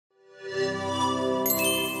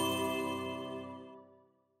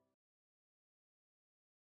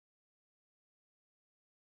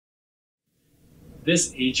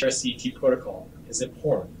This HRCT protocol is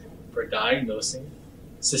important for diagnosing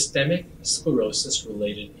systemic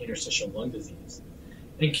sclerosis-related interstitial lung disease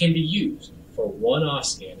and can be used for one-off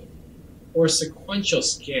scanning or sequential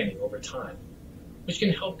scanning over time, which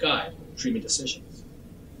can help guide treatment decisions.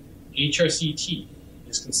 HRCT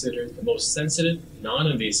is considered the most sensitive,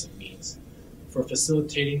 non-invasive means for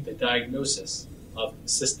facilitating the diagnosis of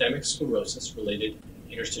systemic sclerosis-related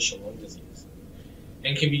interstitial lung disease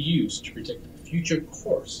and can be used to predict the future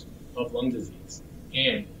course of lung disease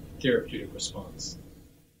and therapeutic response.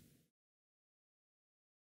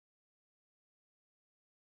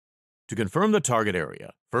 To confirm the target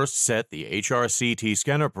area, first set the HRCT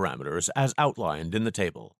scanner parameters as outlined in the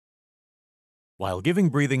table. While giving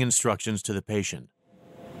breathing instructions to the patient,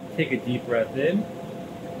 Take a deep breath in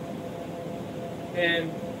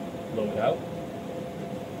and blow it out.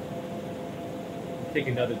 Take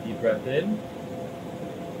another deep breath in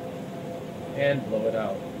and blow it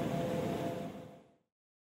out.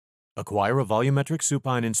 acquire a volumetric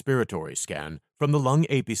supine inspiratory scan from the lung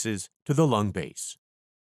apices to the lung base.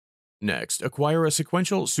 Next, acquire a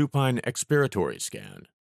sequential supine expiratory scan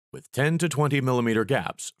with 10 to 20 millimeter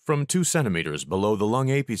gaps from 2 centimeters below the lung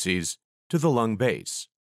apices to the lung base,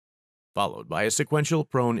 followed by a sequential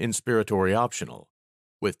prone inspiratory optional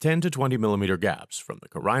with 10 to 20 millimeter gaps from the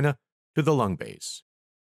carina to the lung base.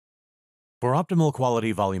 For optimal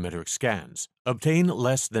quality volumetric scans, obtain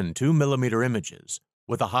less than 2 millimeter images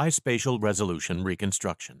with a high spatial resolution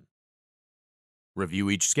reconstruction. Review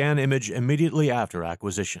each scan image immediately after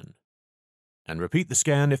acquisition, and repeat the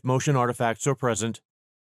scan if motion artifacts are present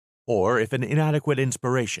or if an inadequate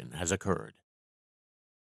inspiration has occurred.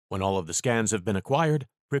 When all of the scans have been acquired,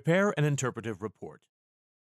 prepare an interpretive report.